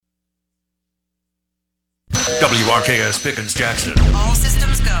WRKS Pickens Jackson. All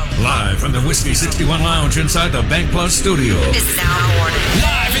systems go. Live from the Whiskey 61 Lounge inside the Bank Plus studio. This is now awarded.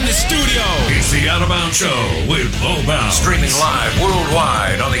 Live in the studio. It's the Out of Bounds Show with Bo Bounds. Streaming live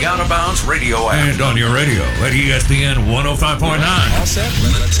worldwide on the Out of Bounds radio app. And on your radio at ESPN 105.9. All set?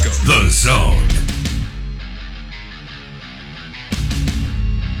 Let's go. The Zone.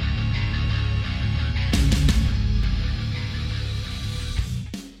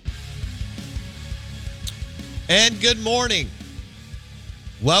 And good morning.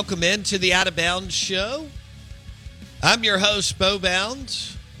 Welcome into the Out of Bounds Show. I'm your host, Bo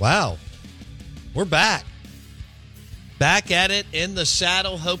Bounds. Wow. We're back. Back at it in the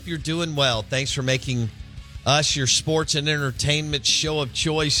saddle. Hope you're doing well. Thanks for making us your sports and entertainment show of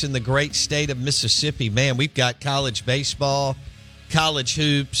choice in the great state of Mississippi. Man, we've got college baseball, college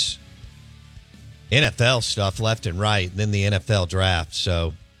hoops, NFL stuff left and right, and then the NFL draft.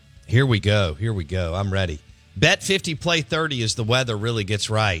 So here we go. Here we go. I'm ready. Bet 50, play 30 as the weather really gets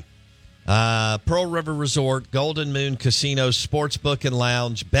right. Pearl River Resort, Golden Moon Casino, Sportsbook and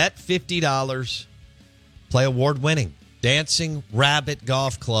Lounge. Bet $50. Play award-winning Dancing Rabbit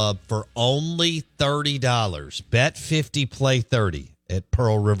Golf Club for only $30. Bet 50, play 30 at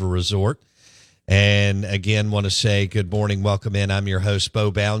Pearl River Resort. And again, want to say good morning. Welcome in. I'm your host,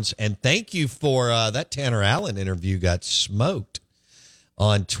 Bo Bounds. And thank you for that Tanner Allen interview got smoked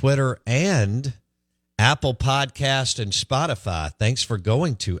on Twitter and Apple Podcast and Spotify. Thanks for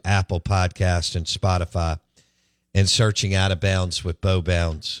going to Apple Podcast and Spotify and searching Out of Bounds with Bo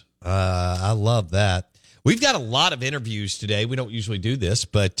Bounds. I love that. We've got a lot of interviews today. We don't usually do this,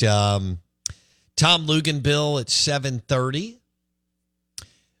 but Tom Luginbill at 7:30,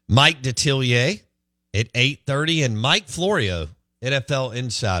 Mike Detillier at 8:30, and Mike Florio, NFL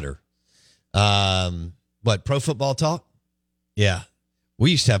Insider. Pro Football Talk? Yeah.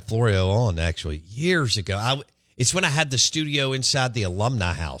 We used to have Florio on, actually, years ago. It's when I had the studio inside the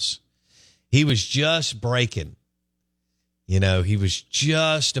Alumni House. He was just breaking. He was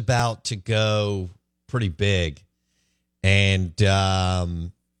just about to go pretty big. And,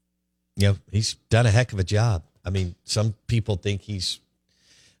 he's done a heck of a job. I mean, some people think he's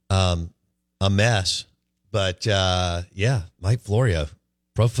a mess. But, Mike Florio,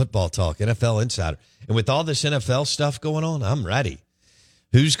 Pro Football Talk, NFL Insider. And with all this NFL stuff going on, I'm ready.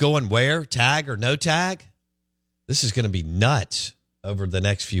 Who's going where, tag or no tag? This is going to be nuts over the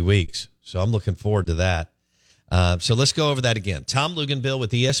next few weeks. So I'm looking forward to that. So let's go over that again. Tom Luginbill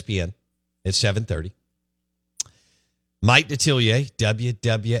with ESPN at 7:30. Mike Detillier,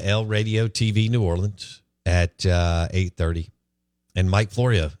 WWL Radio TV New Orleans at 8:30. And Mike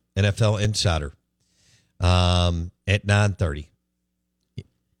Florio, NFL Insider at 9:30.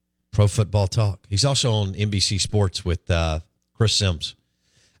 Pro Football Talk. He's also on NBC Sports with Chris Sims.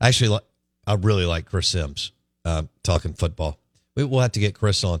 Actually, I really like Chris Sims talking football. We'll have to get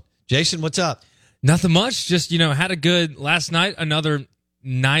Chris on. Jason, what's up? Nothing much. Just, had a good last night. Another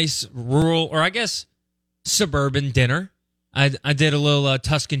nice rural, or I guess suburban dinner. I did a little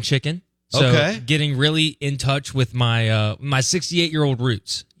Tuscan chicken. So okay. Getting really in touch with my my 68-year-old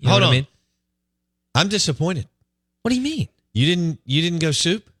roots. You know Hold what on. I mean? I'm disappointed. What do you mean? You didn't go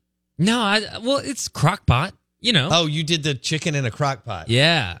soup? No, it's crock pot. Oh, you did the chicken in a crock pot.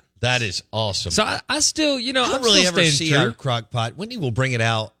 Yeah. That is awesome. So I still, I don't really ever see our crock pot. Wendy will bring it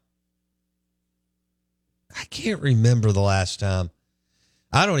out. I can't remember the last time.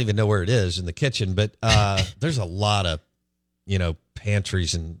 I don't even know where it is in the kitchen, but there's a lot of,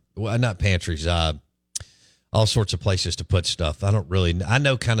 pantries and, not pantries, all sorts of places to put stuff. I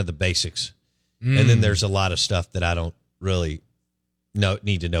know kind of the basics. And then there's a lot of stuff that I don't really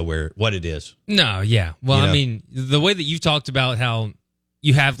need to know what it is. No, yeah. Well, I mean, the way that you talked about how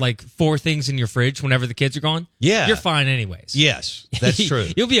you have like 4 things in your fridge whenever the kids are gone, yeah, you're fine anyways. Yes, that's true.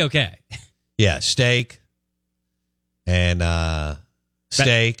 You'll be okay. Yeah, steak and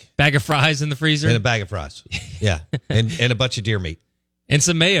bag of fries in the freezer, and a bag of fries. Yeah, and a bunch of deer meat and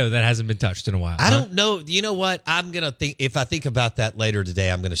some mayo that hasn't been touched in a while. I don't know. You know what? I'm gonna think if I think about that later today.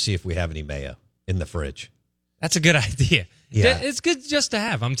 I'm gonna see if we have any mayo in the fridge. That's a good idea. Yeah. It's good just to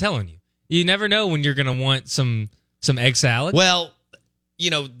have. I'm telling you. You never know when you're going to want some egg salad. Well,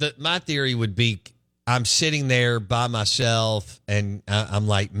 my theory would be I'm sitting there by myself and I'm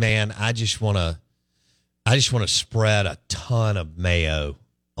like, man, I just want to spread a ton of mayo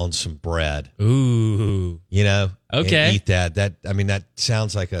on some bread. Ooh. Okay. And eat that. That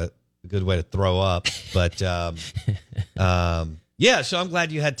sounds like a good way to throw up. But, so I'm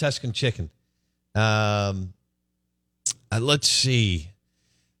glad you had Tuscan chicken. Let's see.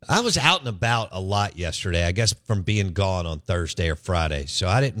 I was out and about a lot yesterday, I guess from being gone on Thursday or Friday. So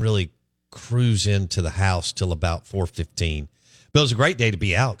I didn't really cruise into the house till about 4:15. But it was a great day to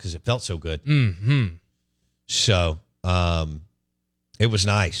be out because it felt so good. Mm-hmm. So it was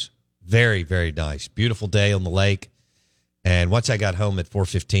nice. Very, very nice. Beautiful day on the lake. And once I got home at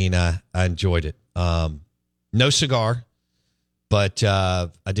 4:15, I enjoyed it. No cigar, but I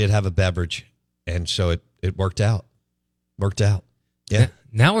did have a beverage. And so it worked out. Yeah.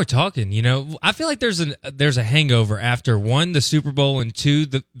 Now we're talking. You know, I feel like there's a hangover after 1, the Super Bowl, and 2,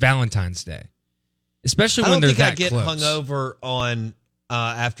 the Valentine's Day. Especially when they're that I don't think I get close. hungover on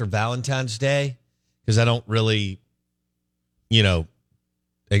after Valentine's Day because I don't really,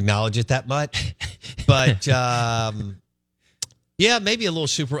 acknowledge it that much. But yeah, maybe a little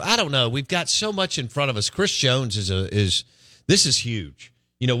super. I don't know. We've got so much in front of us. Chris Jones is this is huge.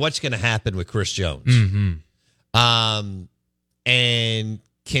 You know what's going to happen with Chris Jones? Mm-hmm. And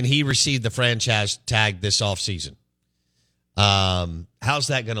can he receive the franchise tag this offseason? How's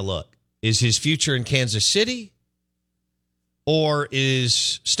that going to look? Is his future in Kansas City or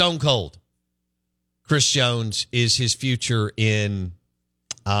is Stone Cold Chris Jones is his future in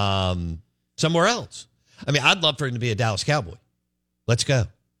somewhere else? I mean, I'd love for him to be a Dallas Cowboy. Let's go.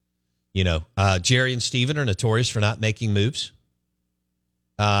 Jerry and Steven are notorious for not making moves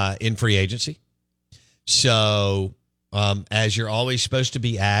in free agency. So as you're always supposed to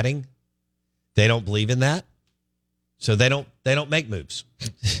be adding, they don't believe in that. So they don't make moves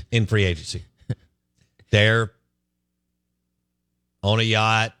in free agency. They're on a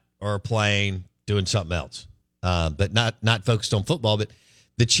yacht or a plane doing something else, but not focused on football. But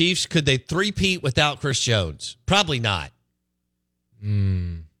the Chiefs, could they three-peat without Chris Jones? Probably not.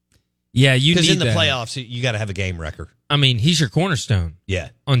 Yeah, you need because in the that. playoffs you got to have a game record. I mean, he's your cornerstone. Yeah,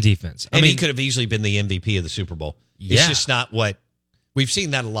 on defense. And he could have easily been the MVP of the Super Bowl. Yeah. It's just not what we've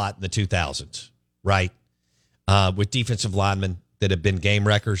seen that a lot in the 2000s, right? With defensive linemen that have been game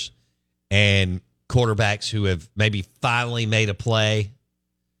wreckers and quarterbacks who have maybe finally made a play,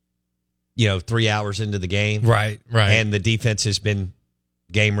 3 hours into the game. Right. And the defense has been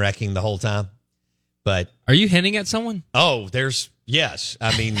game wrecking the whole time. But are you hinting at someone? Oh, yes.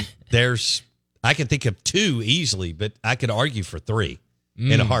 I mean, I can think of 2 easily, but I could argue for 3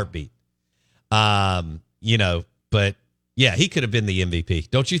 in a heartbeat. But yeah, he could have been the MVP.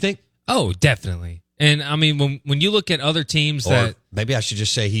 Don't you think? Oh, definitely. And I mean, when you look at other teams or maybe I should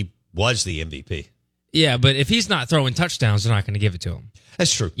just say he was the MVP. Yeah, but if he's not throwing touchdowns, they're not going to give it to him.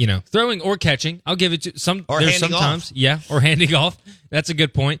 That's true. Throwing or catching, I'll give it to some. Or there's handing sometimes, off. Yeah, or handing off. That's a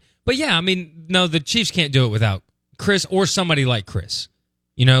good point. But yeah, I mean, no, the Chiefs can't do it without Chris or somebody like Chris.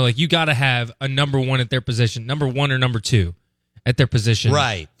 You got to have a number 1 at their position, number 1 or number 2 at their position,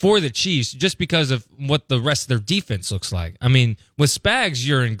 right? For the Chiefs, just because of what the rest of their defense looks like. I mean, with Spags,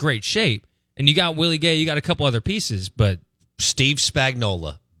 you're in great shape, and you got Willie Gay, you got a couple other pieces, but Steve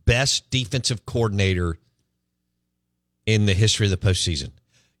Spagnuolo, best defensive coordinator in the history of the postseason.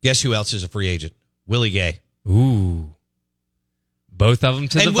 Guess who else is a free agent? Willie Gay. Ooh, both of them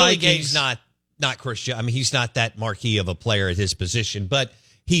to the Willie Vikings. Gay's not Chris Jones. I mean, he's not that marquee of a player at his position, but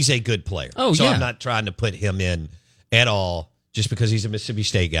he's a good player. Oh, so yeah. I'm not trying to put him in at all just because he's a Mississippi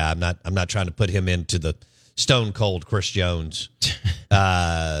State guy. I'm not trying to put him into the stone cold Chris Jones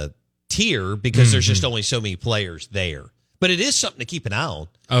tier because there's just only so many players there. But it is something to keep an eye on.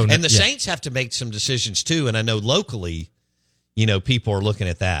 Oh, and the Saints have to make some decisions too. And I know locally, people are looking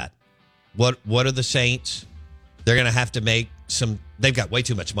at that. What are the Saints? They're going to have to make some. They've got way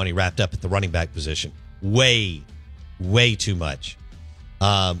too much money wrapped up at the running back position. Way too much.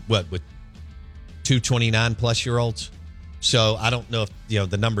 With 229-plus-year-olds? So I don't know if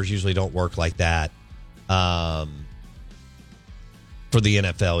the numbers usually don't work like that for the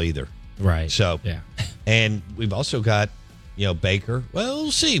NFL either. Right. So yeah, and we've also got Baker. Well,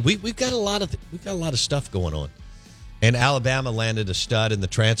 we'll see. We've got a lot of stuff going on. And Alabama landed a stud in the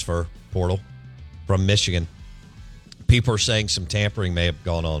transfer portal from Michigan. People are saying some tampering may have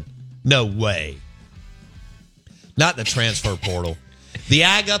gone on. No way. Not the transfer portal. The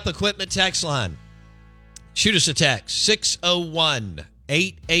Ag Up Equipment text line. Shoot us a text.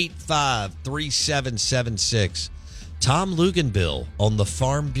 601-885-3776. Tom Luginbill on the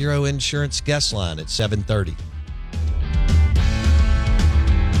Farm Bureau Insurance guest line at 7:30.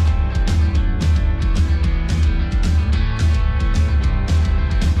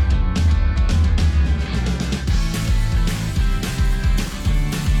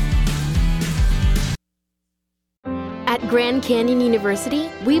 At Grand Canyon University,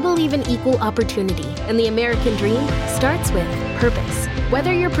 we believe in equal opportunity, and the American dream starts with purpose.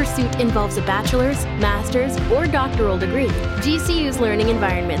 Whether your pursuit involves a bachelor's, master's, or doctoral degree, GCU's learning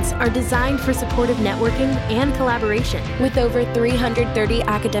environments are designed for supportive networking and collaboration. With over 330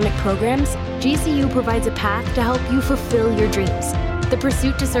 academic programs, GCU provides a path to help you fulfill your dreams. The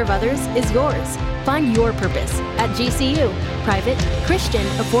pursuit to serve others is yours. Find your purpose at GCU. Private, Christian,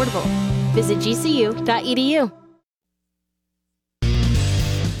 affordable. Visit gcu.edu.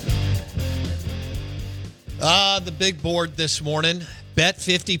 The big board this morning. Bet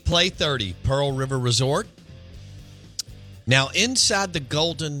 50, play 30. Pearl River Resort. Now, inside the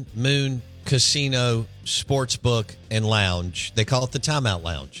Golden Moon Casino Sportsbook and Lounge, they call it the Timeout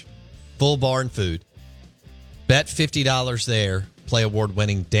Lounge. Full bar and food. Bet $50 there. Play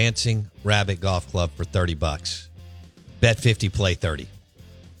award-winning Dancing Rabbit Golf Club for $30. Bet 50, play 30.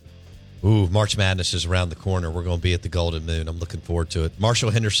 Ooh, March Madness is around the corner. We're going to be at the Golden Moon. I'm looking forward to it.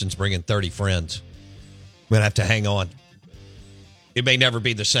 Marshall Henderson's bringing 30 friends. We're going to have to hang on. It may never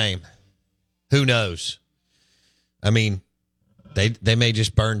be the same. Who knows? I mean, they may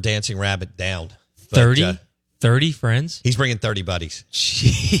just burn Dancing Rabbit down. 30? 30 friends? He's bringing 30 buddies.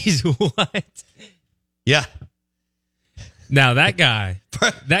 Jeez, what? Yeah. Now, that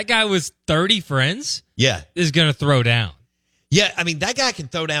guy was 30 friends? Yeah. Is going to throw down. Yeah, I mean, that guy can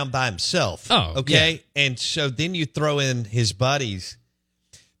throw down by himself. Oh, okay? Yeah. And so then you throw in his buddies.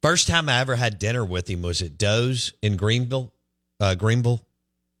 First time I ever had dinner with him was at Doe's in Greenville,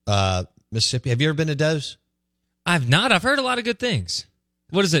 Mississippi. Have you ever been to Doe's? I've not. I've heard a lot of good things.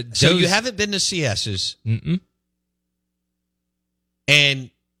 What is it? So Doe's? you haven't been to CS's. Mm-mm. And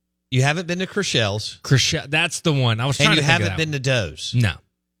you haven't been to Chrishell's. That's the one. I was trying and to you think of haven't that been one. to Doe's. No.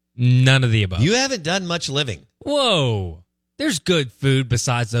 None of the above. You haven't done much living. Whoa. There's good food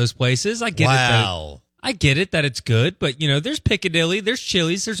besides those places. I get it. Wow. I get it that it's good, but, there's Piccadilly, there's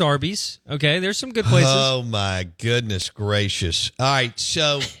Chili's, there's Arby's. Okay, there's some good places. Oh, my goodness gracious. All right,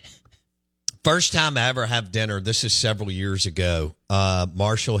 so first time I ever have dinner, this is several years ago.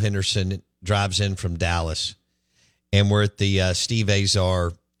 Marshall Henderson drives in from Dallas, and we're at the Steve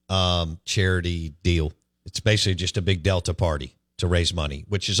Azar charity deal. It's basically just a big Delta party to raise money,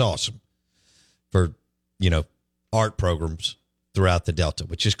 which is awesome for, art programs throughout the Delta,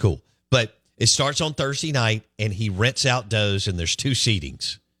 which is cool. But it starts on Thursday night, and he rents out Doe's, and there's 2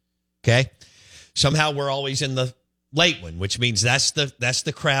 seatings. Okay? Somehow we're always in the late one, which means that's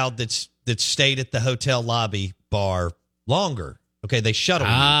the crowd that's stayed at the hotel lobby bar longer. Okay, they shuttle.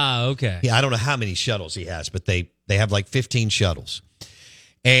 Okay. Yeah, I don't know how many shuttles he has, but they have like 15 shuttles.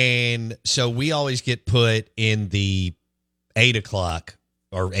 And so we always get put in the 8 o'clock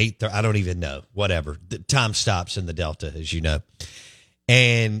or 8, I don't even know, whatever. The time stops in the Delta, as you know.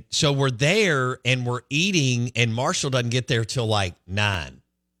 And so we're there and we're eating, and Marshall doesn't get there till like 9.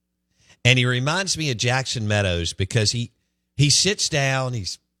 And he reminds me of Jackson Meadows because he sits down,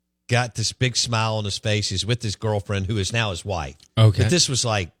 he's got this big smile on his face, he's with his girlfriend who is now his wife. Okay. But this was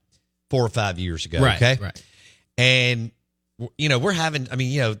like 4 or 5 years ago, Right, okay? right. And, we're having,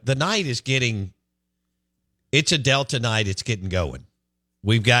 the night is getting, it's a Delta night, it's getting going.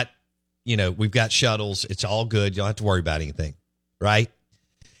 We've got shuttles, it's all good, you don't have to worry about anything. Right?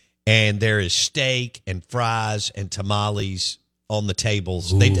 And there is steak and fries and tamales on the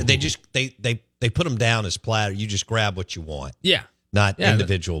tables. They put them down as platter. You just grab what you want. Yeah. Not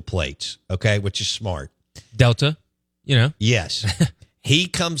individual plates. Okay? Which is smart. Delta, Yes. He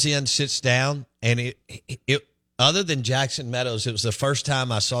comes in, sits down, and it other than Jackson Meadows, it was the first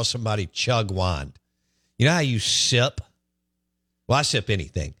time I saw somebody chug wine. You know how you sip? Well, I sip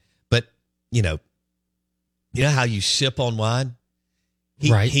anything. But, you know how you sip on wine?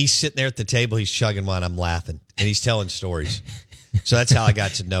 Right. He's sitting there at the table. He's chugging wine. I'm laughing. And he's telling stories. So that's how I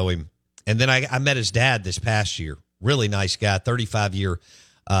got to know him. And then I met his dad this past year. Really nice guy, 35-year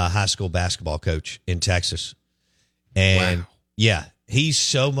high school basketball coach in Texas. And, yeah, he's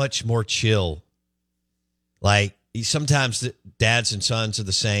so much more chill. Like, sometimes the dads and sons are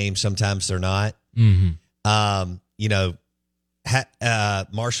the same. Sometimes they're not. Mm-hmm.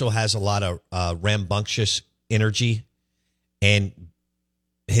 Marshall has a lot of rambunctious energy. And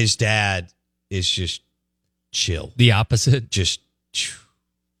his dad is just chill. The opposite. Just,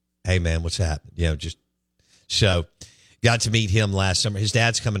 hey, man, what's happening? So got to meet him last summer. His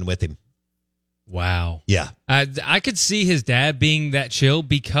dad's coming with him. Wow. Yeah. I could see his dad being that chill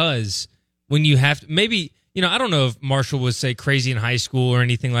because when you have to, maybe, I don't know if Marshall was, say, crazy in high school or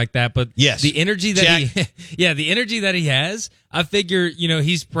anything like that, but yes, the energy that the energy that he has, I figure,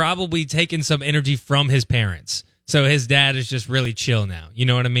 he's probably taken some energy from his parents. So his dad is just really chill now. You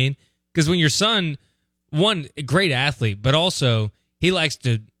know what I mean? Because when your son, one, a great athlete, but also he likes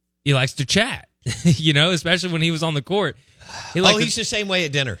to chat. especially when he was on the court. He's the same way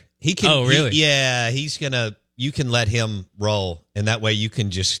at dinner. He can. Oh, really? He's gonna. You can let him roll, and that way you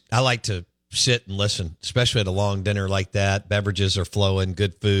can just. I like to sit and listen, especially at a long dinner like that. Beverages are flowing,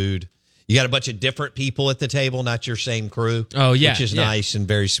 good food. You got a bunch of different people at the table, not your same crew. Oh, yeah. Which is nice and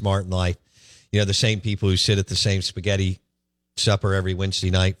very smart in life. The same people who sit at the same spaghetti supper every Wednesday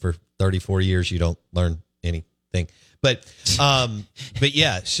night for 34 years, you don't learn anything. But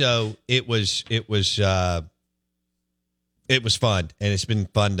yeah, so it was fun, and it's been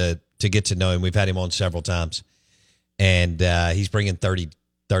fun to get to know him. We've had him on several times, and he's bringing 30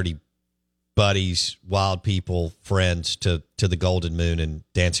 buddies, wild people, friends to the Golden Moon and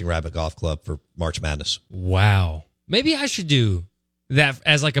Dancing Rabbit Golf Club for March Madness. Wow. Maybe I should do that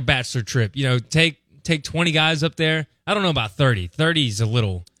as like a bachelor trip. Take 20 guys up there. I don't know about 30. 30 is a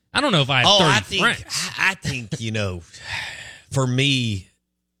little. I don't know if I have 30 friends. I think, for me,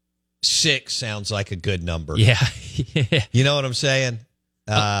 6 sounds like a good number. Yeah. You know what I'm saying?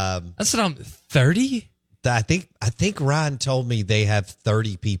 That's what I'm 30? I think Ryan told me they have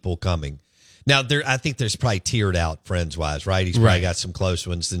 30 people coming. Now, I think there's probably tiered out friends-wise, right? He's probably got some close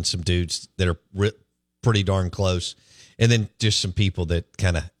ones and some dudes that are pretty darn close. And then just some people that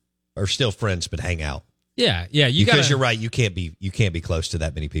kind of are still friends but hang out. Yeah. Because you're right, you can't be close to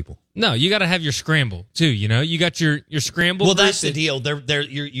that many people. No, you got to have your scramble, too, You got your scramble. Well, that's the deal.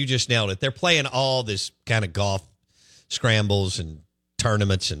 You just nailed it. They're playing all this kind of golf scrambles and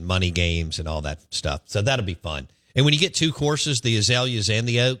tournaments and money games and all that stuff. So that'll be fun. And when you get 2 courses, the Azaleas and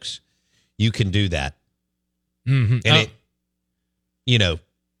the Oaks, you can do that. Mm-hmm. And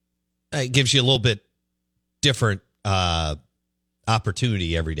it gives you a little bit different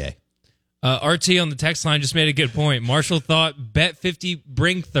opportunity every day. RT on the text line just made a good point. Marshall thought bet 50,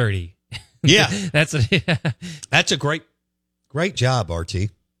 bring 30. Yeah. That's a great job, RT.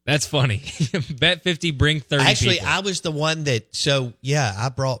 That's funny. Bet 50, bring 30 Actually, people. I was the one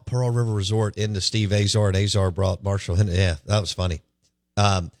I brought Pearl River Resort into Steve Azar, and Azar brought Marshall Henderson. Yeah, that was funny.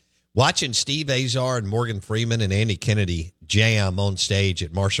 Watching Steve Azar and Morgan Freeman and Andy Kennedy jam on stage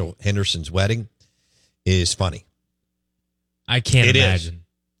at Marshall Henderson's wedding is funny. I can't imagine.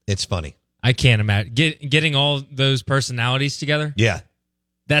 It's funny. I can't imagine. Getting all those personalities together? Yeah.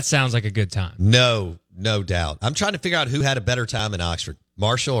 That sounds like a good time. No doubt. I'm trying to figure out who had a better time in Oxford,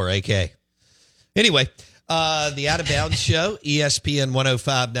 Marshall or AK. Anyway, the Out of Bounds Show, ESPN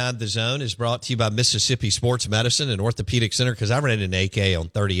 105.9 The Zone, is brought to you by Mississippi Sports Medicine and Orthopedic Center, because I ran into an AK on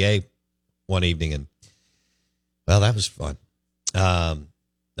 30A one evening, and, well, that was fun.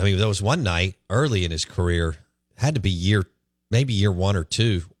 There was one night early in his career, had to be maybe year 1 or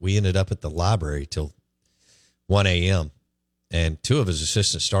 2, we ended up at the library till 1 a.m., and 2 of his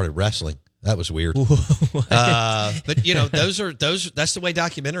assistants started wrestling. That was weird. But that's the way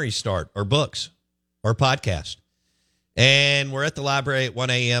documentaries start, or books, or podcasts. And we're at the library at 1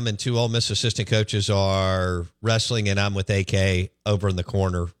 a.m. and 2 Ole Miss assistant coaches are wrestling, and I'm with AK over in the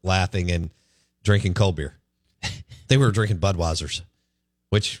corner laughing and drinking cold beer. They were drinking Budweiser's,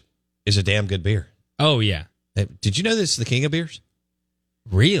 which is a damn good beer. Oh, yeah. Did you know this is the king of beers?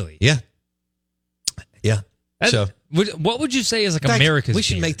 Really? Yeah. So, what would you say is like America's we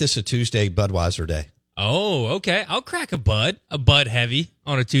should beer? make this a Tuesday Budweiser day. Oh, okay. I'll crack a Bud heavy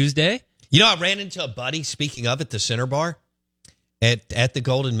on a Tuesday. I ran into a buddy, speaking of, at the Center Bar at the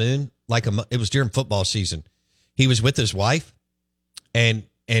Golden Moon. It was during football season. He was with his wife, and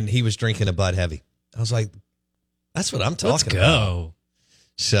he was drinking a Bud Heavy. I was like, that's what I'm talking about.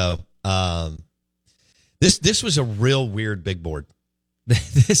 Let's go. So, this was a real weird big board.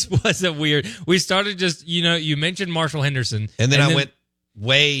 This wasn't weird. We started just, you mentioned Marshall Henderson. And then I went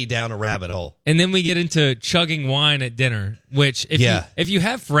way down a rabbit hole. And then we get into chugging wine at dinner, which if you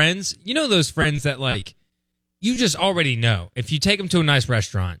have friends, those friends that you just already know. If you take them to a nice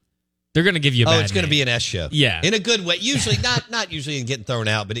restaurant, they're going to give you a bad it's going to be an S show. Yeah. In a good way. Usually, not usually in getting thrown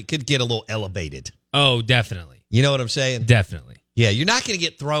out, but it could get a little elevated. Oh, definitely. You know what I'm saying? Definitely. Yeah, you're not going to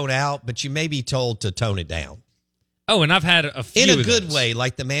get thrown out, but you may be told to tone it down. Oh, and I've had a few in a of good those. way,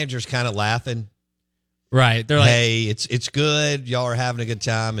 like the manager's kind of laughing. Right. They're like, hey, it's good. Y'all are having a good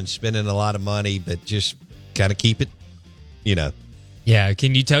time and spending a lot of money, but just kind of keep it, Yeah,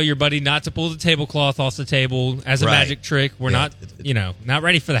 can you tell your buddy not to pull the tablecloth off the table as a magic trick? We're not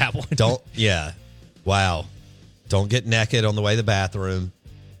ready for that one. Wow. Don't get naked on the way to the bathroom.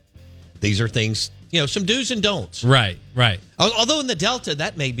 These are things, some do's and don'ts. Right. Although in the Delta,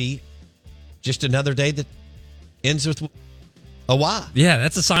 that may be just another day that ends with a Y. Yeah,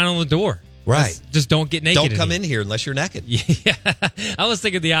 that's a sign on the door. Right. Just don't get naked. Don't come in here unless you're naked. Yeah. I was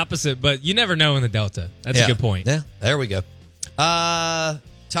thinking the opposite, but you never know in the Delta. That's a good point. Yeah, there we go.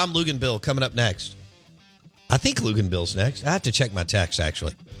 Tom Luginbill coming up next. I think Luginbill's next. I have to check my text,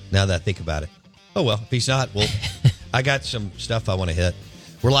 actually, now that I think about it. Oh, well, if he's not, well, I got some stuff I want to hit.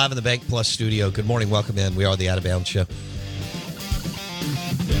 We're live in the Bank Plus studio. Good morning. Welcome in. We are the Out of Bounds Show.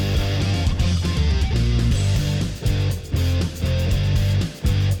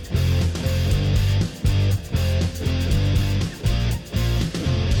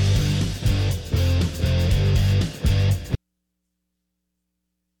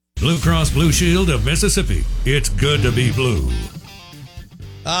 Blue Cross Blue Shield of Mississippi. It's good to be blue.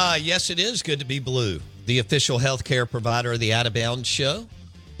 Yes, it is good to be blue. The official healthcare provider of the Out of Bounds Show,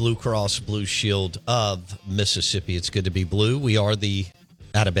 Blue Cross Blue Shield of Mississippi. It's good to be blue. We are the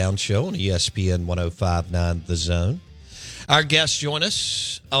Out of Bounds Show on ESPN 105.9 The Zone. Our guests join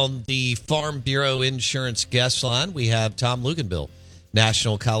us on the Farm Bureau Insurance guest line. We have Tom Luginbill,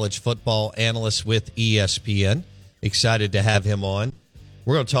 National College Football Analyst with ESPN. Excited to have him on.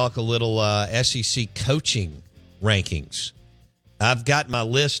 We're going to talk a little SEC coaching rankings. I've got my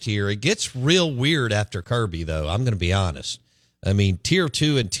list here. It gets real weird after Kirby, though. I'm going to be honest. I mean, Tier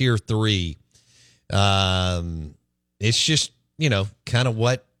 2 and Tier 3, it's just, kind of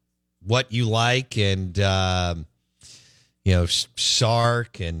what you like and,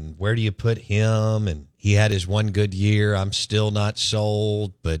 Sark and where do you put him? And he had his one good year. I'm still not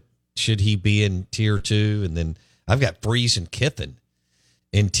sold, but should he be in Tier 2? And then I've got Breeze and Kiffin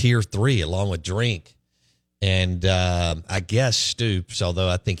in Tier 3, along with Drink. And I guess Stoops, although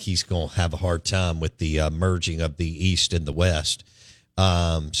I think he's going to have a hard time with the merging of the East and the West.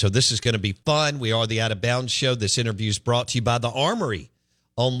 So this is going to be fun. We are the Out of Bounds Show. This interview is brought to you by the Armory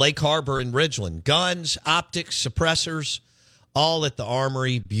on Lake Harbor in Ridgeland. Guns, optics, suppressors, all at the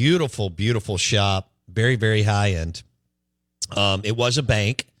Armory. Beautiful, beautiful shop. Very, very high end. It was a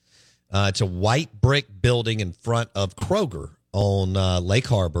bank. It's a white brick building in front of Kroger on Lake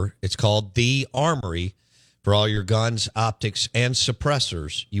Harbor. It's called The Armory. For all your guns, optics, and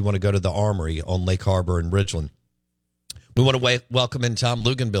suppressors, you want to go to The Armory on Lake Harbor in Ridgeland. We want to welcome in Tom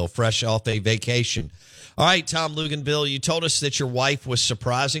Luginbill, fresh off a vacation. All right, Tom Luginbill, you told us that your wife was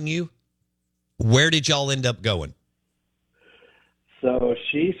surprising you. Where did y'all end up going? So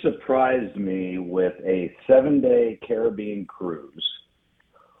she surprised me with a 7-day Caribbean cruise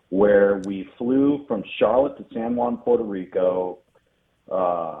where we flew from Charlotte to San Juan, Puerto Rico,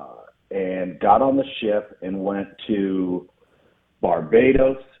 and got on the ship and went to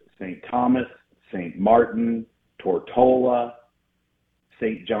Barbados, St. Thomas, St. Martin, Tortola,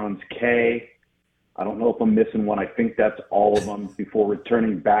 St. John's Cay. I don't know if I'm missing one. I think that's all of them before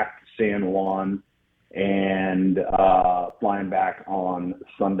returning back to San Juan and flying back on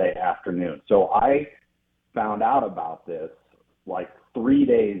Sunday afternoon. So I found out about this like 3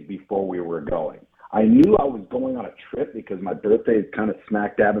 days before we were going. I knew I was going on a trip because my birthday is kind of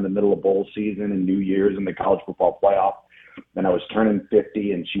smack dab in the middle of bowl season and New Year's and the college football playoff. And I was turning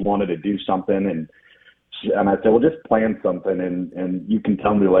 50 and she wanted to do something. And I said, well, just plan something and you can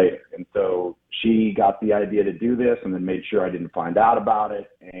tell me later. And so she got the idea to do this and then made sure I didn't find out about it.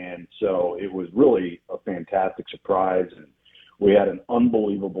 And so it was really a fantastic surprise. And we had an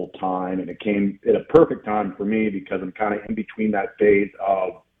unbelievable time. And it came at a perfect time for me because I'm kind of in between that phase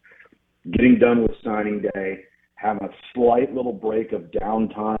of getting done with signing day, having a slight little break of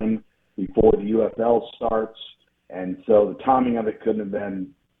downtime before the UFL starts. And so the timing of it couldn't have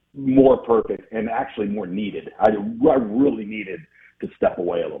been more perfect and actually more needed. I really needed to step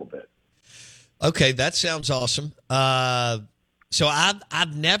away a little bit. Okay, that sounds awesome. So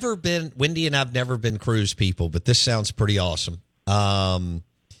I've never been, Wendy and I've never been cruise people, but this sounds pretty awesome.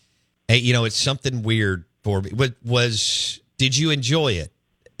 It's something weird for me. Did you enjoy it?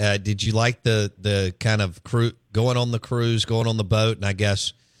 Did you like the kind of going on the cruise, going on the boat, and I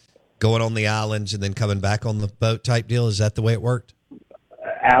guess going on the islands and then coming back on the boat type deal? Is that the way it worked?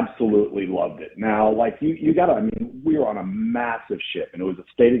 Absolutely loved it. Now, like you got to, we were on a massive ship, and it was a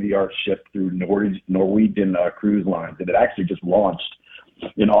state-of-the-art ship through Norwegian cruise lines, and it actually just launched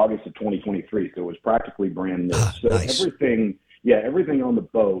in August of 2023, so it was practically brand new. So nice. Everything on the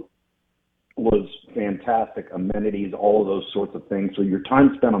boat was fantastic, amenities, all of those sorts of things. So your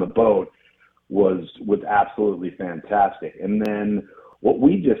time spent on the boat was absolutely fantastic. And then what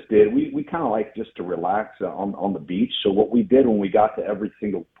we just did, we kind of like just to relax on the beach. So what we did when we got to every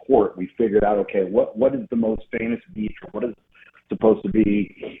single port, we figured out, okay, what is the most famous beach, or what is supposed to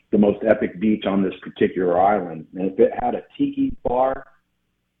be the most epic beach on this particular island? And if it had a tiki bar,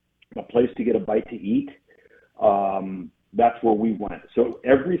 a place to get a bite to eat, that's where we went. So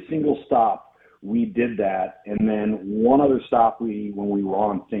every single stop, we did that. And then one other stop, when we were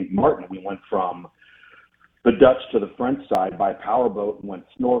on St. Martin, we went from the Dutch to the French side by powerboat and went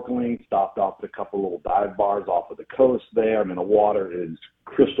snorkeling, stopped off at a couple little dive bars off of the coast there. I mean, the water is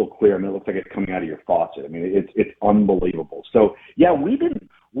crystal clear. I mean, it looks like it's coming out of your faucet. I mean, it's unbelievable. So, yeah,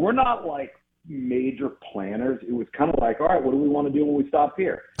 we're not like major planners. It was kind of like, all right, what do we want to do when we stop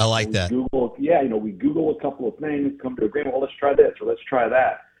here? I like that. We Google a couple of things, come to agreement, well, let's try this or let's try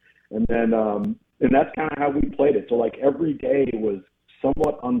that. And then, and that's kind of how we played it. So, like, every day was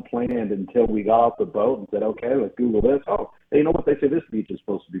somewhat unplanned until we got off the boat and said, okay, let's Google this. Oh, hey, you know what? They say this beach is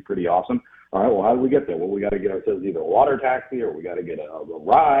supposed to be pretty awesome. All right, well, how do we get there? Well, we got to get ourselves either a water taxi or we got to get a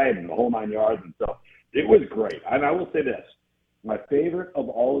ride and the whole 9 yards and stuff. It was great. And I will say this. My favorite of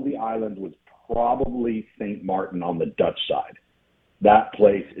all of the islands was probably St. Martin on the Dutch side. That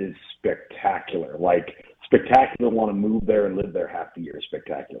place is spectacular. Like, spectacular, want to move there and live there half the year.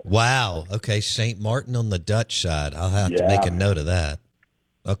 Spectacular. Wow. Okay, St. Martin on the Dutch side. I'll have to make a note of that.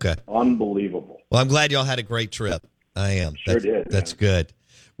 Okay. Unbelievable. Well, I'm glad y'all had a great trip. I am. Sure did. That's good.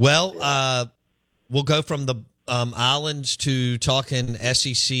 Well, we'll go from the islands to talking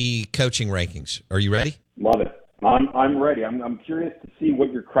SEC coaching rankings. Are you ready? Love it. I'm ready. I'm curious to see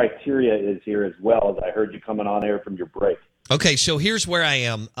what your criteria is here as well, as I heard you coming on air from your break. Okay, so here's where I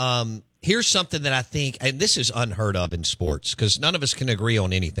am. Here's something that I think, and this is unheard of in sports because none of us can agree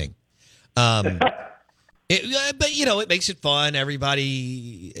on anything. But, you know, it makes it fun.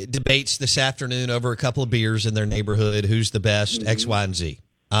 Everybody debates this afternoon over a couple of beers in their neighborhood, who's the best, X, Y, and Z.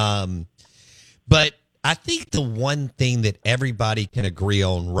 But I think the one thing that everybody can agree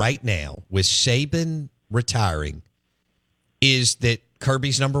on right now with Saban retiring is that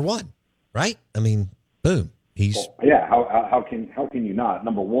Kirby's number one, right? I mean, boom. How can you not?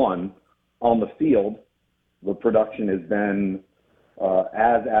 Number one, on the field, the production has been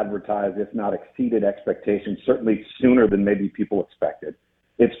as advertised, if not exceeded expectations, certainly sooner than maybe people expected.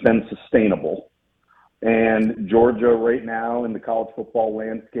 It's been sustainable. And Georgia right now in the college football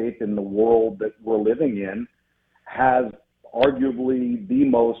landscape, in the world that we're living in, has arguably the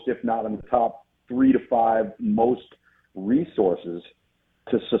most, if not in the top 3 to 5 most resources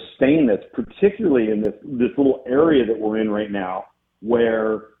to sustain this, particularly in this little area that we're in right now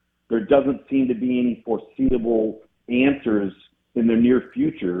where there doesn't seem to be any foreseeable answers in the near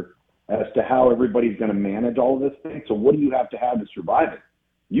future as to how everybody's going to manage all of this thing. So what do you have to survive it?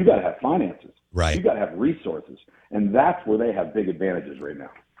 You got to have finances. Right. You got to have resources. And that's where they have big advantages right now.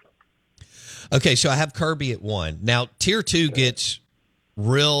 Okay, so I have Kirby at 1. Now, Tier 2 gets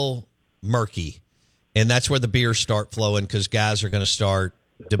real murky, and that's where the beers start flowing because guys are going to start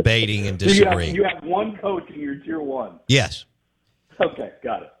debating and disagreeing. You have one coach in your Tier 1. Yes. Okay,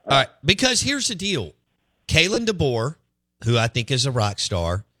 got it. All right, because here's the deal. Kalen DeBoer, who I think is a rock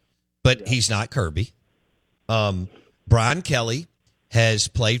star, but he's not Kirby. Brian Kelly has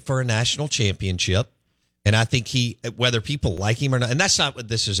played for a national championship, and I think whether people like him or not, and that's not what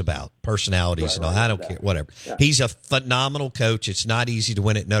this is about, personalities and all, I don't care, whatever. Yeah. He's a phenomenal coach. It's not easy to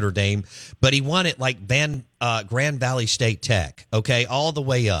win at Notre Dame, but he won it like Grand Valley State Tech, okay, all the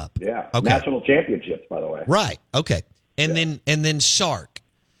way up. Yeah, okay. National championships, by the way. Right, okay. And then Sark,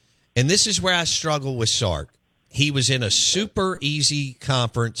 and this is where I struggle with Sark. He was in a super easy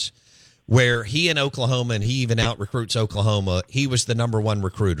conference where he and Oklahoma, and he even out-recruits Oklahoma. He was the number 1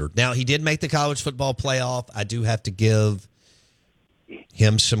 recruiter. Now, he did make the college football playoff. I do have to give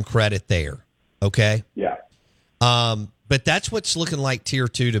him some credit there, okay? Yeah. But that's what's looking like Tier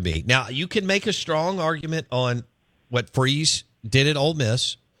 2 to me. Now, you can make a strong argument on what Freeze did at Ole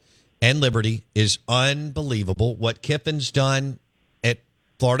Miss and Liberty is unbelievable. What Kiffin's done at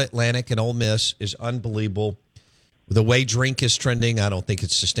Florida Atlantic and Ole Miss is unbelievable. The way Drink is trending, I don't think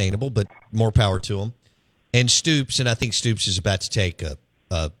it's sustainable, but more power to him. And Stoops, and I think Stoops is about to take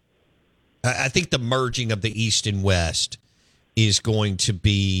I think the merging of the East and West is going to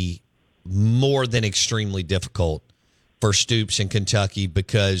be more than extremely difficult for Stoops in Kentucky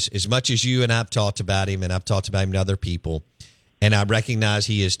because as much as you and I've talked about him, and I've talked about him to other people, and I recognize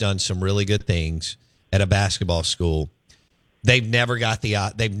he has done some really good things at a basketball school, they've never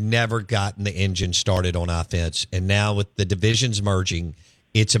gotten the engine started on offense, and now with the divisions merging,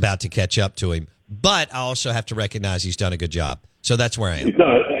 it's about to catch up to him. But I also have to recognize he's done a good job. So that's where I am.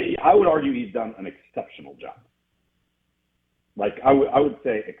 I would argue he's done an exceptional job. Like I would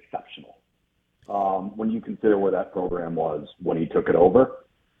say exceptional. When you consider where that program was when he took it over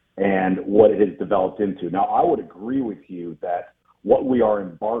and what it has developed into. Now, I would agree with you that what we are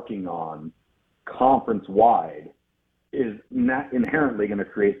embarking on conference-wide is not inherently going to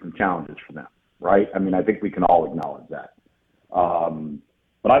create some challenges for them, right? I mean, I think we can all acknowledge that.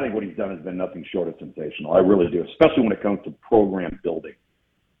 But I think what he's done has been nothing short of sensational. I really do, especially when it comes to program building.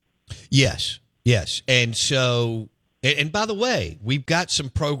 Yes. Yes. And so, and by the way, we've got some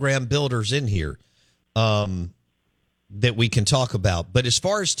program builders in here that we can talk about. But as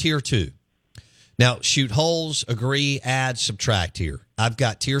far as tier 2, now shoot holes, agree, add, subtract here. I've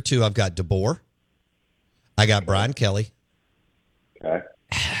got tier 2. I've got DeBoer. I got Brian Kelly. Okay.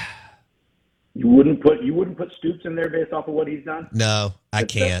 You wouldn't put Stoops in there based off of what he's done? No, I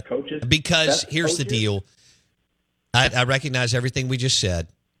can't. Coaches? Because here's the deal. I recognize everything we just said,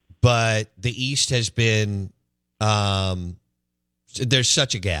 but the East has been there's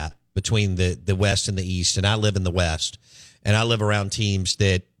such a gap between the West and the East, and I live in the West, and I live around teams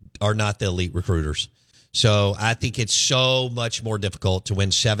that are not the elite recruiters. So I think it's so much more difficult to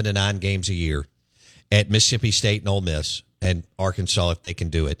win 7 to 9 games a year at Mississippi State and Ole Miss and Arkansas if they can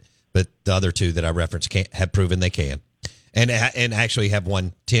do it. But the other two that I referenced have proven they can, and actually have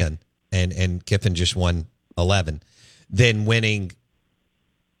won 10, and Kiffin just won 11. Than winning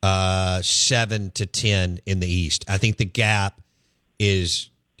 7 to 10 in the East. I think the gap is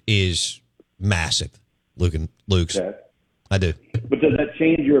massive. Luke's. Okay. I do. But does that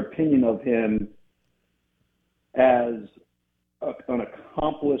change your opinion of him as an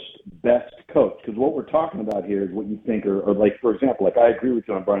accomplished best coach? Because what we're talking about here is what you think are like, for example, like I agree with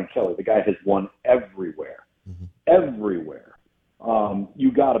you on Brian Kelly. The guy has won everywhere. Mm-hmm. Everywhere.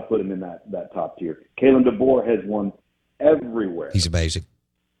 You got to put him in that top tier. Kalen DeBoer has won everywhere. He's amazing.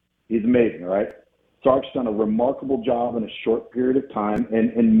 He's amazing, right? Sark's done a remarkable job in a short period of time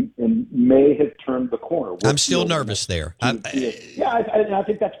and may have turned the corner. I'm still nervous there. I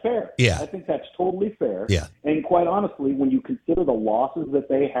think that's fair. Yeah. I think that's totally fair. Yeah. And quite honestly, when you consider the losses that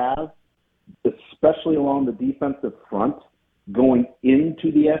they have, especially along the defensive front, going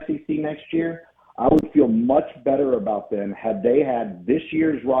into the SEC next year, I would feel much better about them had they had this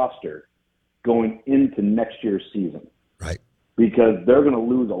year's roster going into next year's season. Right. Because they're going to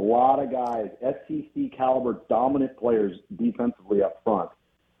lose a lot of guys, SEC caliber dominant players defensively up front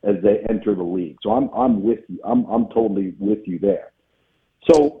as they enter the league. So I'm with you. I'm totally with you there.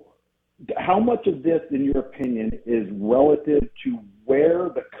 So how much of this, in your opinion, is relative to where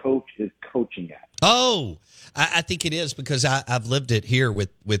the coach is coaching at? Oh, I think it is because I've lived it here with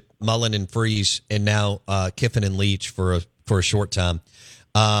Mullen and Freeze and now Kiffin and Leach for a short time.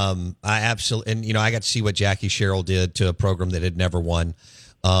 I absolutely, and I got to see what Jackie Sherrill did to a program that had never won,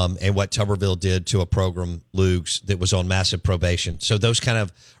 and what Tuberville did to a program, Lugs, that was on massive probation. So those kind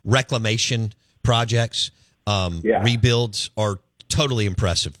of reclamation projects, rebuilds are totally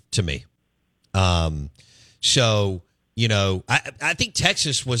impressive to me. So I think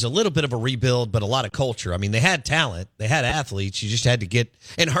Texas was a little bit of a rebuild, but a lot of culture. I mean, they had talent, they had athletes. You just had to get.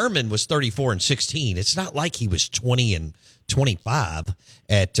 And Herman was 34-16. It's not like he was 20-25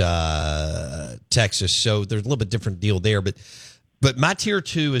 at Texas. So there's a little bit different deal there. But my tier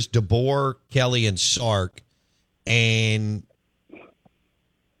 2 is DeBoer, Kelly, and Sark. And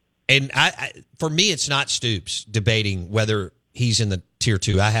I for me, it's not Stoops debating whether he's in the tier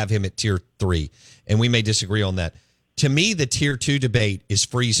 2. I have him at tier 3, and we may disagree on that. To me, the tier 2 debate is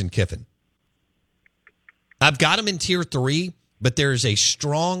Freeze and Kiffin. I've got him in tier 3, but there's a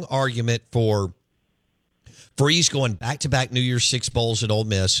strong argument for Freeze going back-to-back New Year's Six Bowls at Ole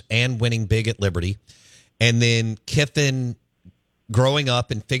Miss and winning big at Liberty, and then Kiffin growing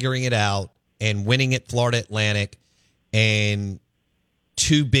up and figuring it out and winning at Florida Atlantic and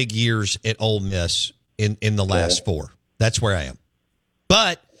 2 big years at Ole Miss in the last 4. That's where I am.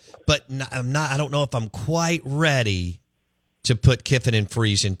 But I'm not. I don't know if I'm quite ready to put Kiffin and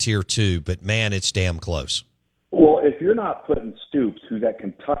Freeze in tier 2. But man, it's damn close. Well, if you're not putting Stoops, who's at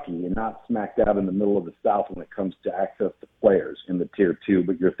Kentucky, and not smack dab in the middle of the South when it comes to access to players in the tier 2,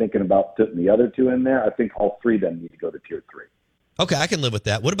 but you're thinking about putting the other 2 in there, I think all 3 of them need to go to tier 3. Okay, I can live with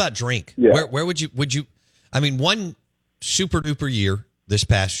that. What about Drink? Yeah. Where would you? I mean, one super duper year this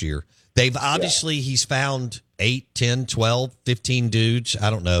past year. They've obviously he's found 8, 10, 12, 15 dudes. I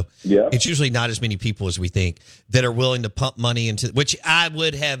don't know. Yeah. It's usually not as many people as we think that are willing to pump money into, which I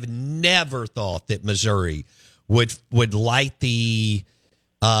would have never thought that Missouri would light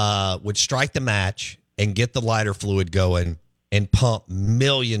would strike the match and get the lighter fluid going and pump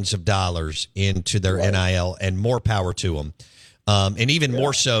millions of dollars into their NIL, and more power to them. And even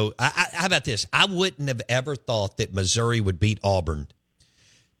more so, how about this? I wouldn't have ever thought that Missouri would beat Auburn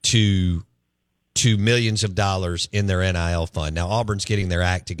to millions of dollars in their NIL fund. Now Auburn's getting their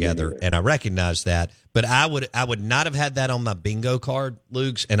act together, and I recognize that, but I would not have had that on my bingo card,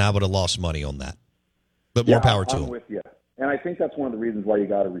 Lugs, and I would have lost money on that. But more power to I'm them. with you. And I think that's one of the reasons why you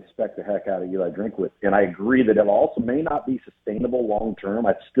got to respect the heck out of Eli Drinkwitz. And I agree that it also may not be sustainable long term.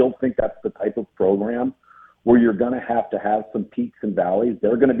 I still think that's the type of program where you're going to have some peaks and valleys.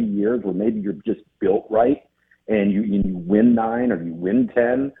 There are going to be years where maybe you're just built right and you win 9 or you win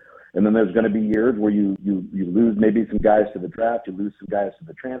 10. And then there's going to be years where you lose maybe some guys to the draft, you lose some guys to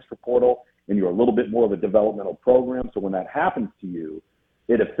the transfer portal, and you're a little bit more of a developmental program. So when that happens to you,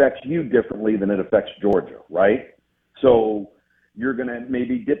 it affects you differently than it affects Georgia, right? So you're going to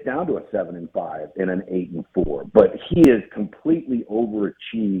maybe dip down to a 7-5 and an 8-4. But he is completely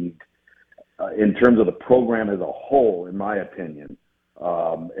overachieved in terms of the program as a whole, in my opinion,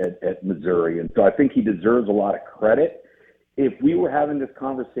 at Missouri. And so I think he deserves a lot of credit. If we were having this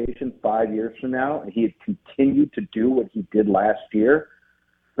conversation 5 years from now and he had continued to do what he did last year,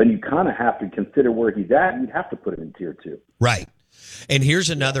 then you kind of have to consider where he's at, and you'd have to put him in Tier 2. Right. And here's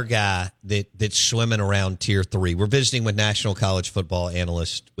another guy that's swimming around Tier 3. We're visiting with National College Football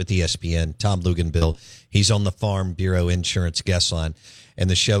analyst with ESPN, Tom Luginbill. He's on the Farm Bureau Insurance guest line, and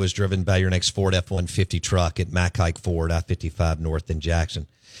the show is driven by your next Ford F-150 truck at Mack Hike Ford, I-55 North in Jackson.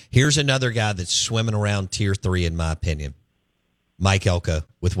 Here's another guy that's swimming around Tier 3, in my opinion, Mike Elko,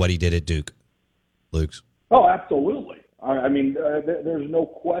 with what he did at Duke. Luke's. Oh, absolutely. I mean, there's no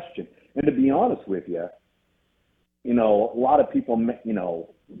question. And to be honest with you, a lot of people,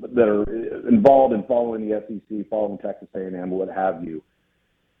 that are involved in following the SEC, following Texas A&M, what have you,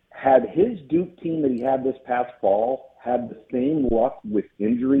 had his Duke team that he had this past fall had the same luck with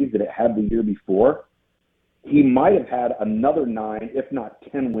injuries that it had the year before, he might have had another 9, if not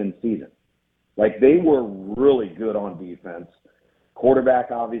 10-win season. Like, they were really good on defense. Quarterback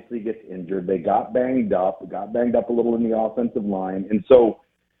obviously gets injured. They got banged up a little in the offensive line. And so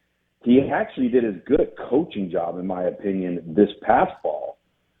he actually did as good a coaching job, in my opinion, this past fall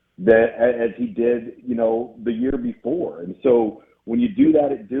as he did, the year before. And so when you do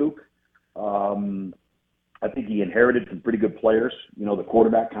that at Duke, I think he inherited some pretty good players. The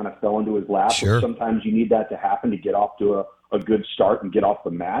quarterback kind of fell into his lap. Sure. Sometimes you need that to happen to get off to a good start and get off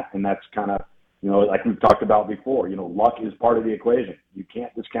the mat. And that's kind of, like we've talked about before, luck is part of the equation. You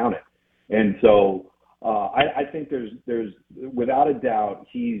can't discount it. And so I think there's without a doubt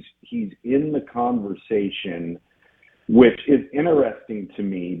he's in the conversation, which is interesting to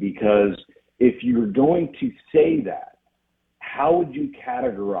me because if you're going to say that, how would you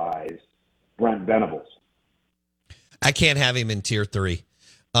categorize Brent Venables? I can't have him in Tier 3.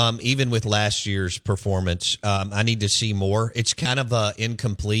 Even with last year's performance, I need to see more. It's kind of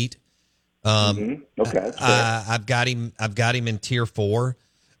incomplete. Okay. Sure. I've got him in Tier 4.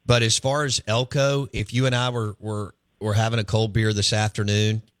 But as far as Elko, if you and I were having a cold beer this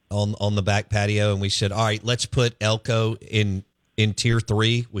afternoon on the back patio, and we said, all right, let's put Elko in Tier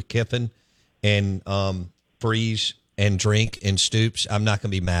 3 with Kiffin and Freeze and Drink and Stoops, I'm not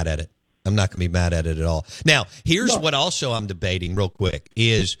going to be mad at it. I'm not going to be mad at it at all. Now, here's what also I'm debating real quick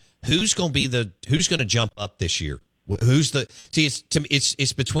is who's going to jump up this year?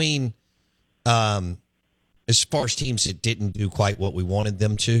 It's between as far as teams that didn't do quite what we wanted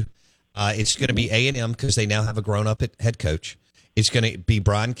them to. It's going to be A&M because they now have a grown-up head coach. It's going to be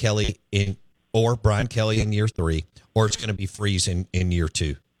Brian Kelly in year 3, or it's going to be Freeze in year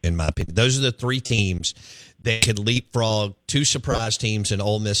 2, in my opinion. Those are the 3 teams that could leapfrog 2 surprise teams in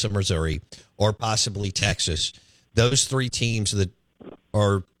Ole Miss and Missouri, or possibly Texas. Those 3 teams that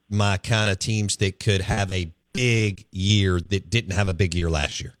are my kind of teams that could have a big year that didn't have a big year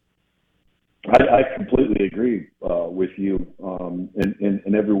last year. I completely agree with you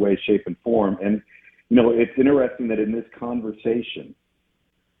in every way, shape, and form. And, it's interesting that in this conversation,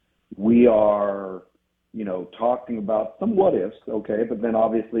 we are, talking about some what ifs, okay, but then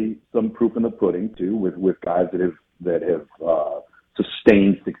obviously some proof in the pudding too, with guys that have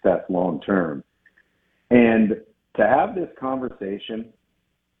sustained success long term. And to have this conversation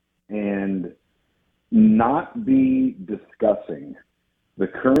and not be discussing the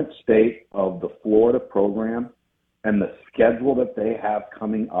current state of the Florida program and the schedule that they have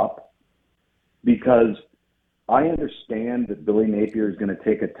coming up, because I understand that Billy Napier is going to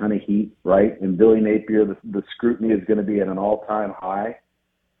take a ton of heat, right? And Billy Napier, the scrutiny is going to be at an all-time high.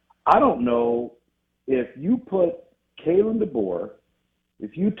 I don't know if you put Kalen DeBoer,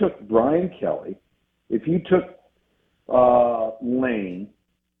 if you took Brian Kelly, if you took Lane,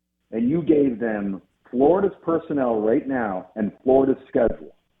 and you gave them Florida's personnel right now and Florida's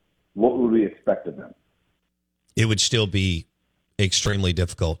schedule, what would we expect of them? It would still be extremely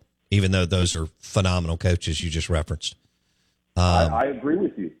difficult, even though those are phenomenal coaches you just referenced. I agree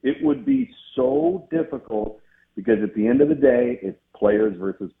with you. It would be so difficult because at the end of the day, it's players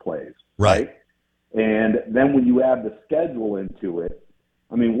versus plays, right? And then when you add the schedule into it,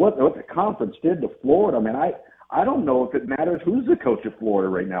 I mean, what the conference did to Florida, I mean, I don't know if it matters who's the coach of Florida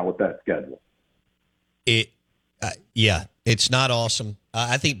right now with that schedule. Yeah, it's not awesome.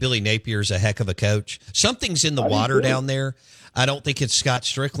 I think Billy Napier's a heck of a coach. Something's in the water down there. I don't think it's Scott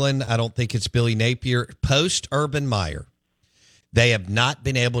Strickland. I don't think it's Billy Napier. Post Urban Meyer, they have not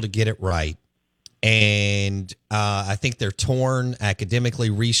been able to get it right. And I think they're torn academically,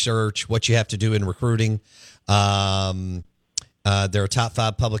 research, what you have to do in recruiting. They're a top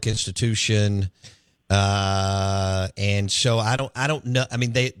 5 public institution. And so I don't know. I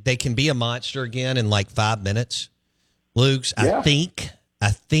mean, they can be a monster again in like 5 minutes. Luke's, yeah.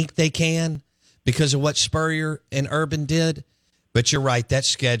 I think they can because of what Spurrier and Urban did. But you're right, that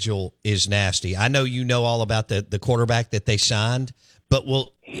schedule is nasty. I know you know all about the quarterback that they signed, but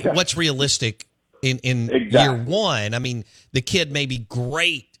what's realistic in year one? I mean, the kid may be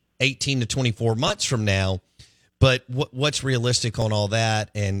great 18 to 24 months from now, but what's realistic on all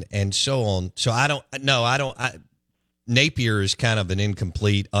that and so on? So I don't. Napier is kind of an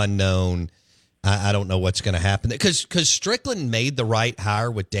incomplete, unknown. I don't know what's going to happen because Strickland made the right hire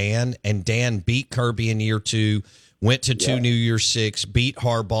with Dan, and Dan beat Kirby in year 2. Went to 2 New Year's 6, beat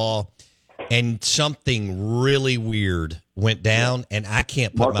Harbaugh, and something really weird went down, and I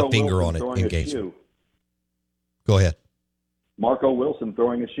can't put my finger on it in games. Go ahead. Marco Wilson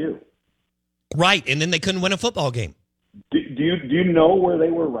throwing a shoe. Right, and then they couldn't win a football game. Do you know where they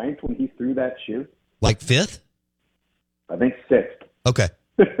were ranked when he threw that shoe? Like 5th? I think 6th. Okay.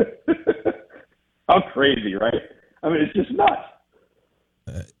 How crazy, right? I mean, it's just nuts.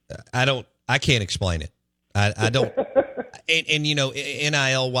 I can't explain it. I don't, and you know,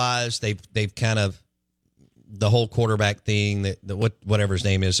 NIL wise, they've kind of the whole quarterback thing whatever his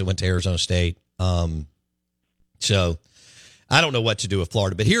name is that went to Arizona State. So I don't know what to do with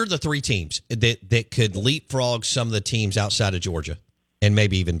Florida, but here are the 3 teams that could leapfrog some of the teams outside of Georgia and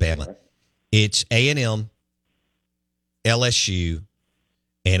maybe even Bama. It's A&M, LSU,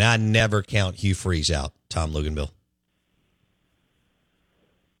 and I never count Hugh Freeze out. Tom Luginbill.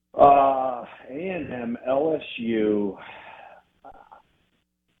 A&M, LSU.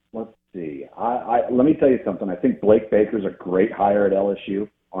 Let's see. Let me tell you something. I think Blake Baker's a great hire at LSU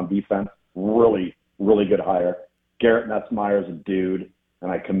on defense. Really, really good hire. Garrett Nussmeier's a dude,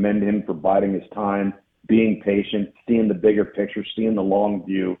 and I commend him for biding his time, being patient, seeing the bigger picture, seeing the long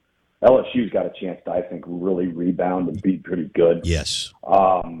view. LSU's got a chance to, I think, really rebound and be pretty good. Yes.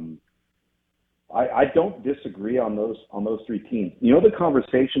 I don't disagree on those 3 teams. You know, the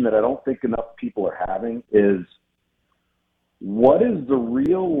conversation that I don't think enough people are having is what is the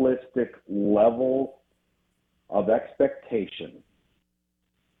realistic level of expectation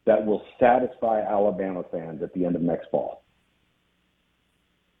that will satisfy Alabama fans at the end of next fall?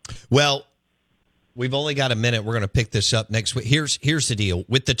 Well, we've only got a minute. We're going to pick this up next week. Here's the deal.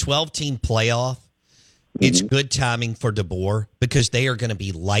 With the 12-team playoff, it's good timing for DeBoer because they are going to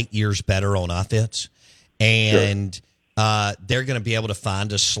be light years better on offense, and they're going to be able to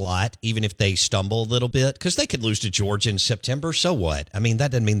find a slot even if they stumble a little bit because they could lose to Georgia in September. So what? I mean,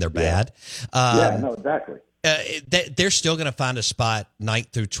 that doesn't mean they're bad. No, exactly. They're still going to find a spot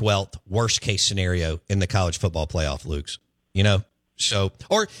 9th through 12th, worst case scenario in the college football playoff, Luke's. You know, so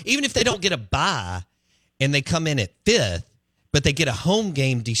or even if they don't get a bye and they come in at 5th, but they get a home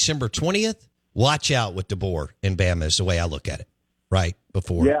game December 20th. Watch out with DeBoer and Bama is the way I look at it, right?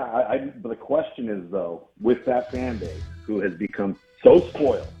 Before. Yeah, but the question is, though, with that fan base who has become so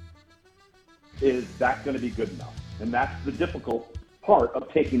spoiled, is that going to be good enough? And that's the difficult part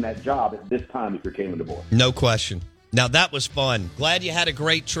of taking that job at this time if you're Kalen DeBoer. No question. Now, that was fun. Glad you had a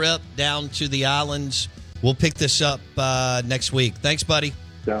great trip down to the islands. We'll pick this up next week. Thanks, buddy.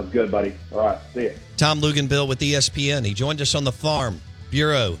 Sounds good, buddy. All right, see you. Tom Luginbill with ESPN. He joined us on the Farm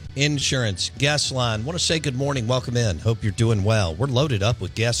Bureau Insurance Guest Line. Want to say good morning. Welcome in. Hope you're doing well. We're loaded up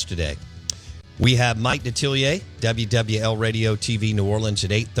with guests today. We have Mike Detillier, WWL Radio TV New Orleans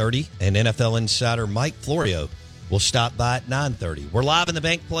at 8:30, and NFL insider Mike Florio will stop by at 9:30. We're live in the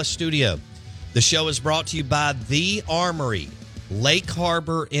Bank Plus studio. The show is brought to you by The Armory, Lake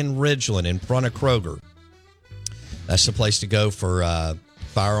Harbor in Ridgeland in front of Kroger. That's the place to go for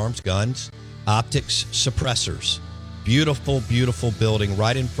firearms, guns, optics, suppressors. Beautiful, beautiful building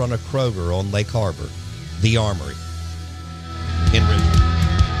right in front of Kroger on Lake Harbor. The Armory in Ridgeland.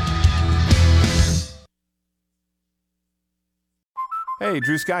 Hey,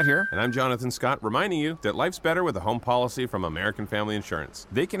 Drew Scott here, and I'm Jonathan Scott, reminding you that life's better with a home policy from American Family Insurance.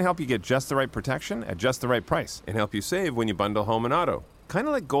 They can help you get just the right protection at just the right price and help you save when you bundle home and auto. Kind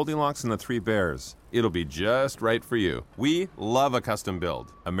of like Goldilocks and the Three Bears. It'll be just right for you. We love a custom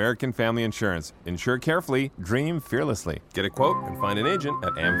build. American Family Insurance. Insure carefully, dream fearlessly. Get a quote and find an agent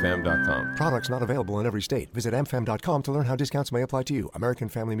at amfam.com. Products not available in every state. Visit amfam.com to learn how discounts may apply to you. American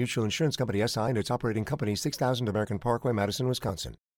Family Mutual Insurance Company SI and its operating company, 6000 American Parkway, Madison, Wisconsin.